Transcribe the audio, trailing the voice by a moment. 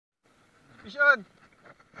Fish on!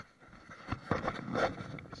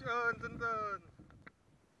 Fish on, Tonton!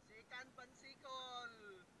 Sikan pansikol!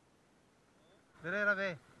 Dire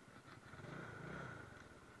rabe.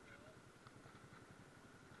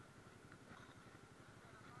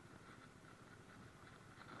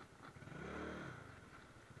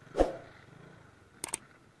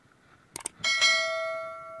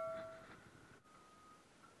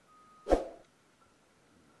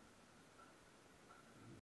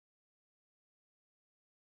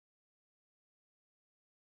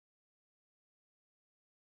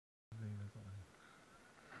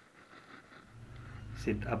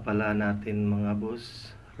 Set up pala natin mga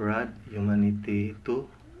boss. Rod Humanity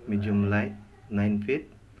 2 medium light 9 feet.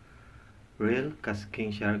 Reel Kastking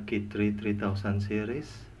Sharky 3000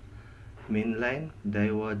 series. M.line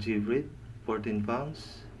Daiwa jbraid 14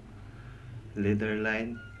 pounds. Leather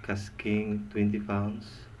line Kastking 20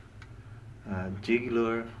 pounds. Jig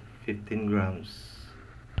lure 15 grams.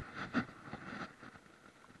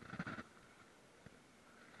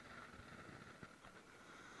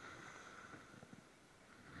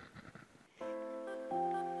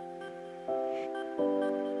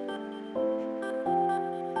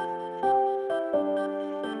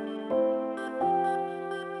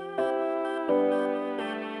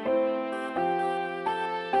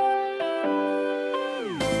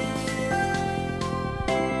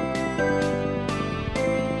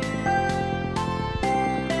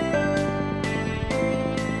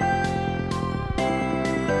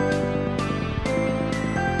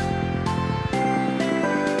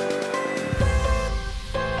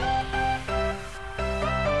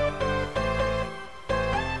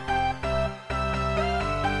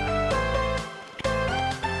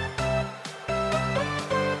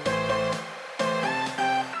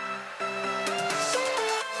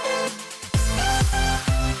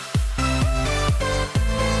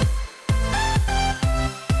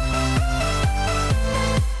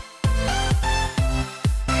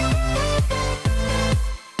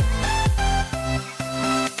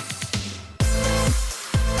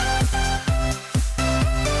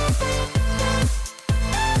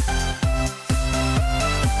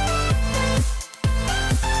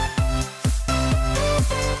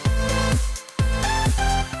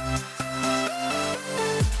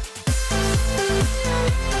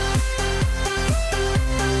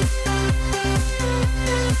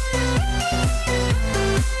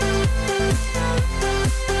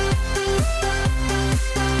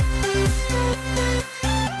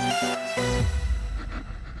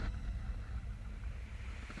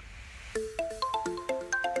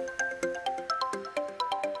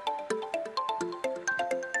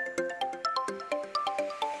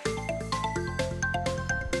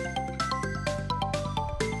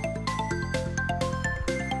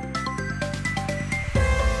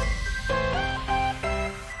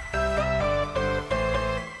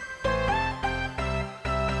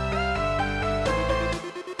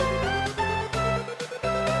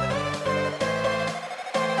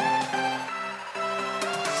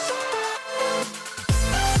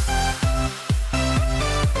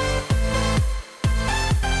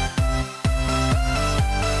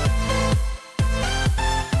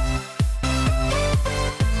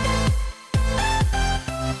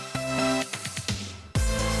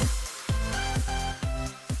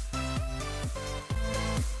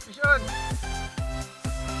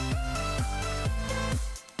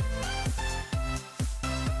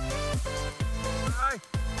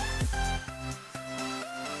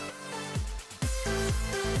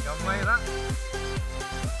 Kamera.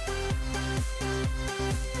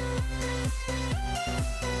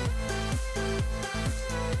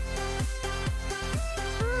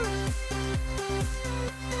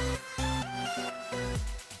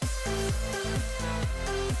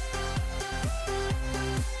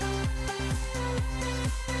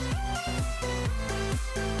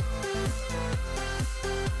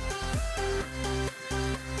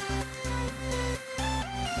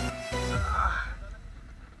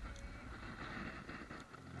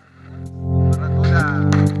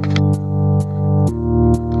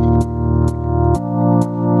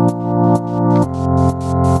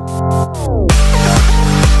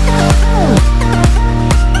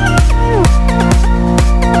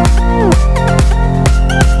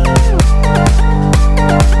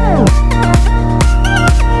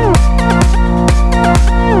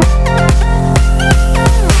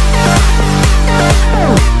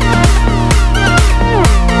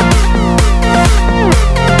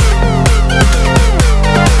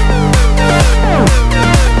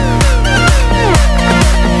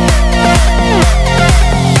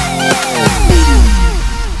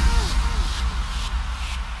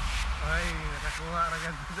 Ay, nakakuha ra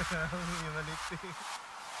gad sa humanity.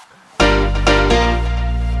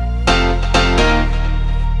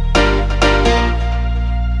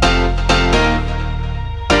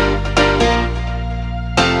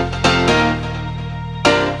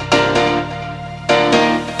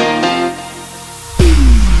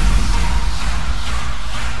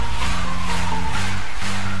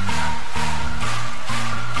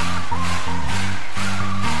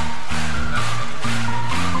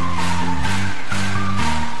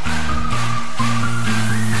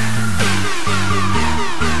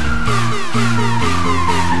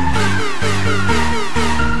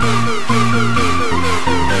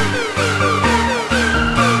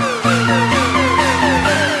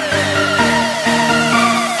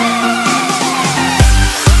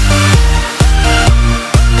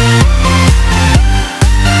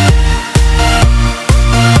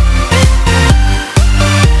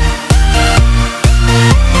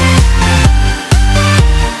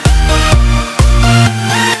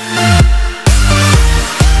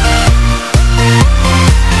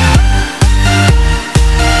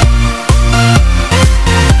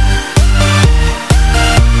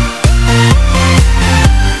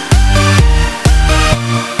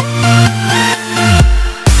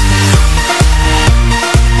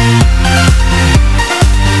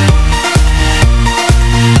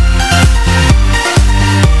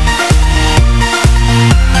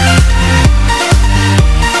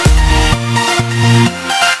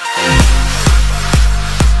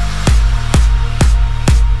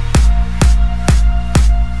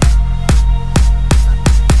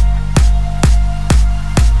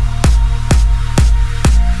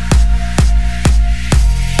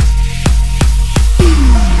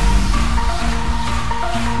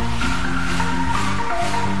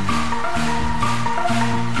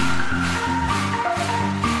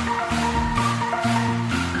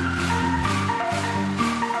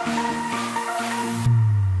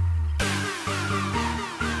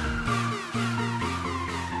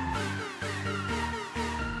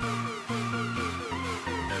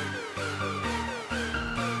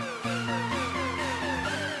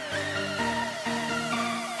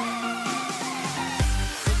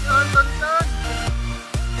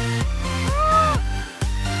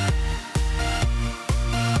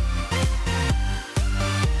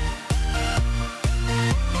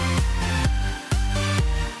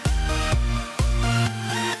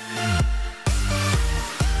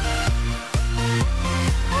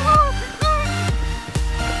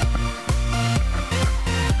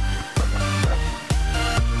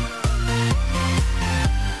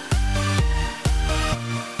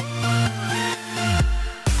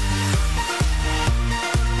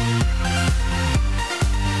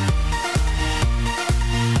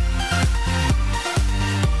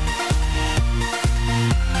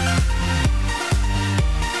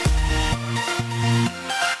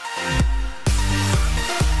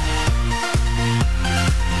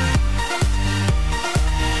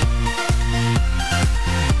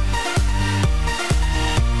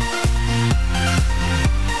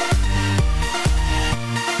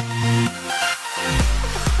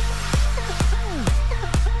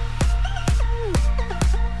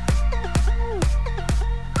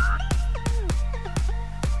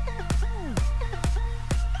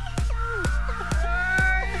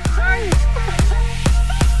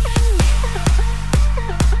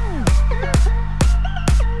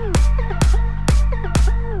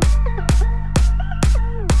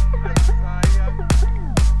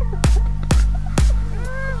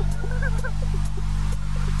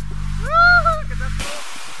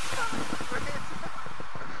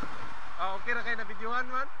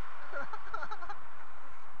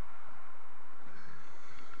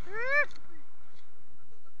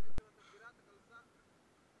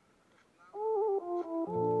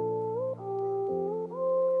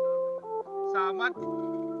 Samad.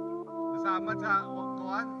 Samad sa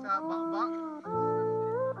kuan sa bakbak.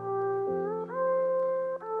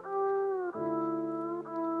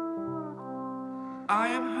 I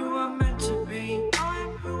am who I'm meant to be. I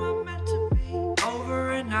am who I'm meant to be.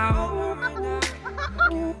 Over and out, again.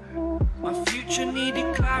 My future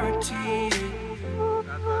needed clarity,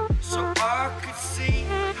 so I could see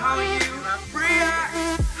how you react,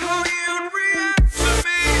 how you'd react to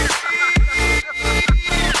me.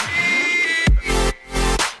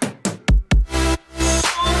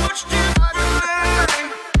 So much different.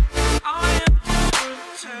 I am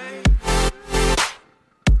different.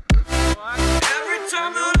 Every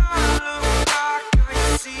time that I look back, I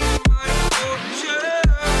see my fortune.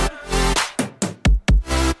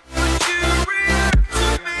 Would you react to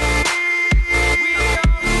me? We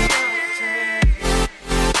are reacting.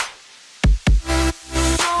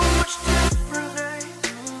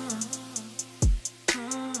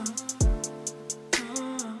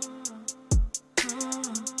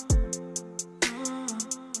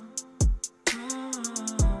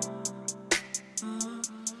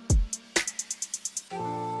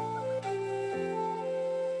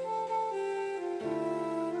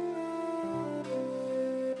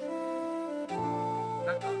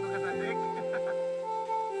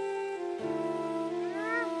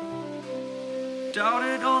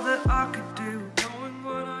 Doubted all that I could do, knowing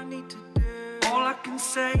what I need to do. All I can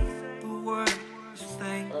say, the word is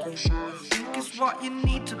thank you. I think is what you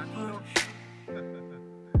need to push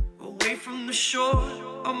away from the shore,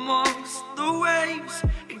 amongst the waves,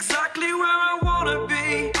 exactly where I wanna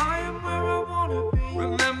be. I am where I wanna be.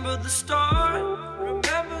 Remember the start,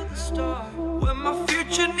 when my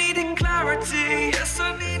future needed clarity. Yes,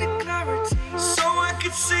 I needed clarity, so I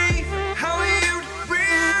could see how you'd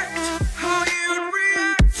react, how you'd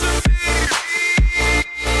react to me.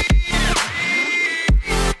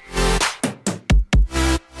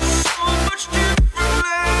 So much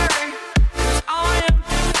differently, 'cause I am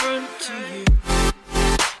different to you.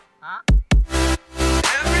 Ha?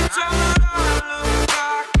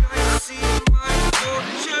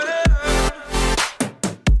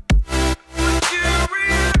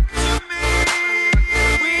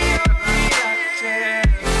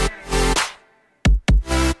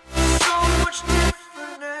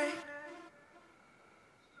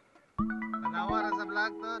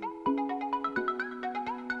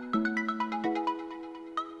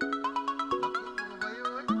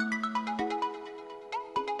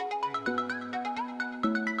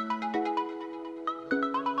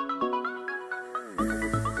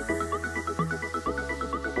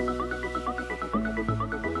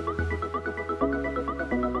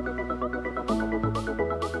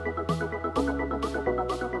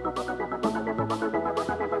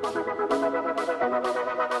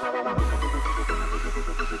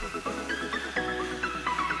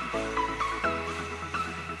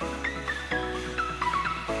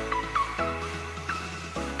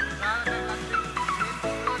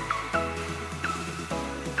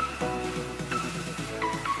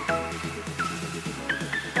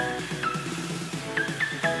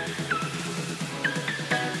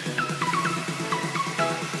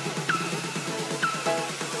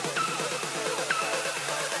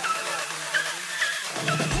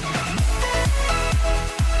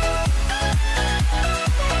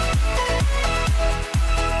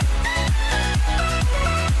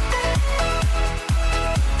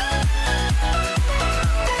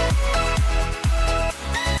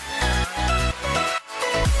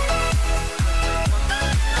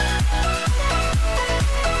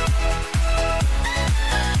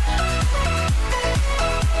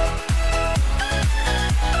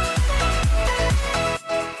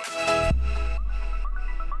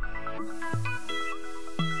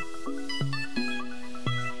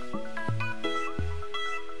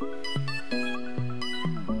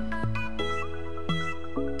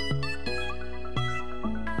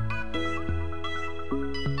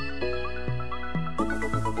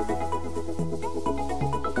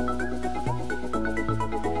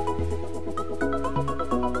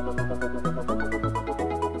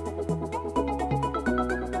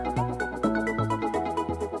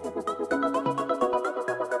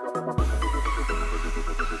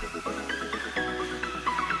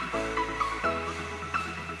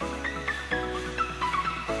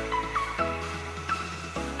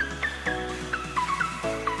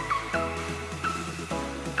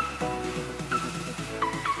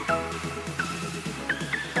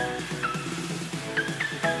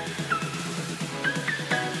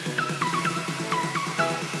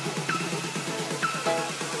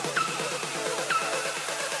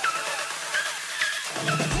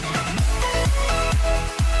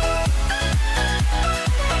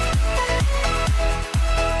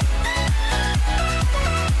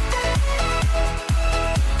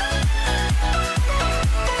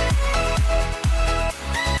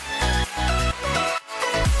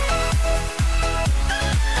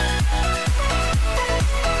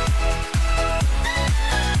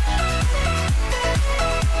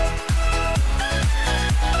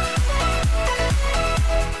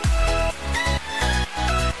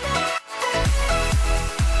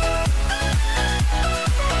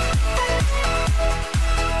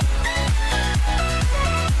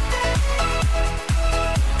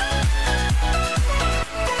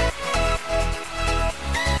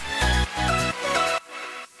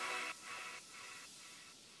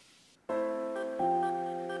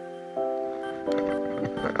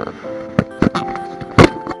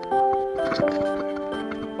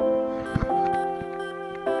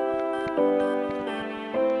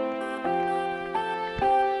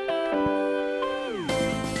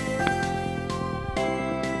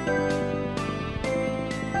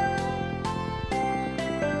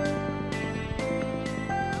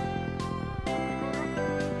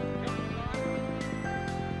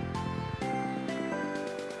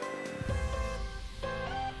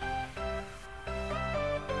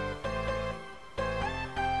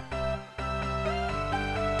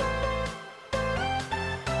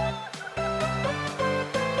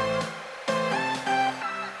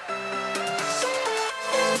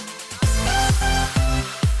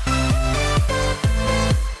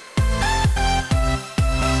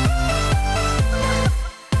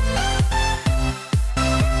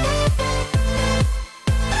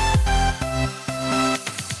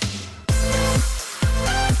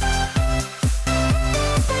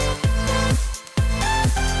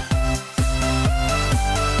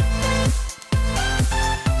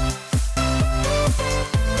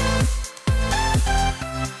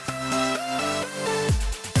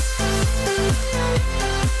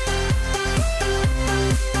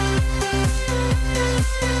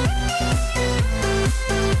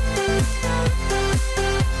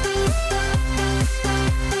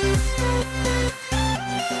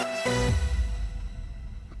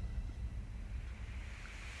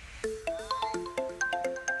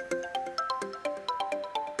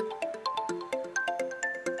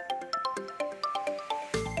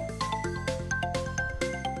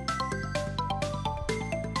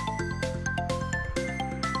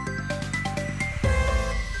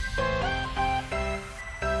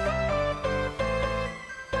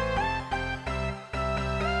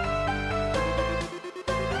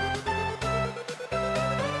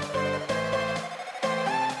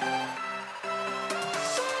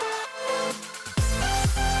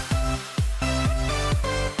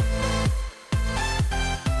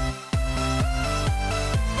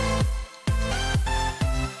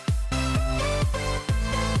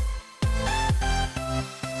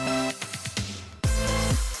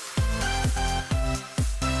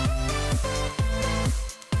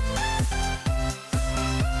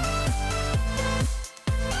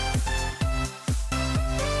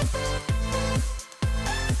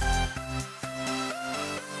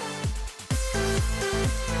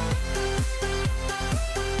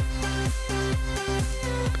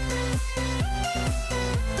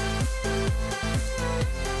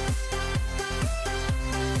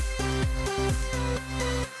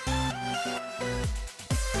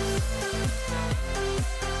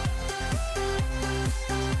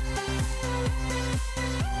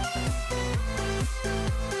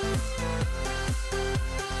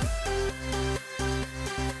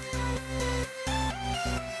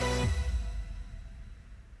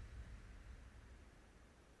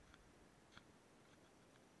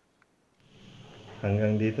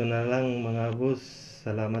 Hanggang dito na lang mga boss.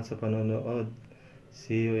 Salamat sa panonood.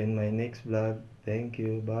 See you in my next vlog. Thank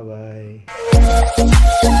you. Bye-bye.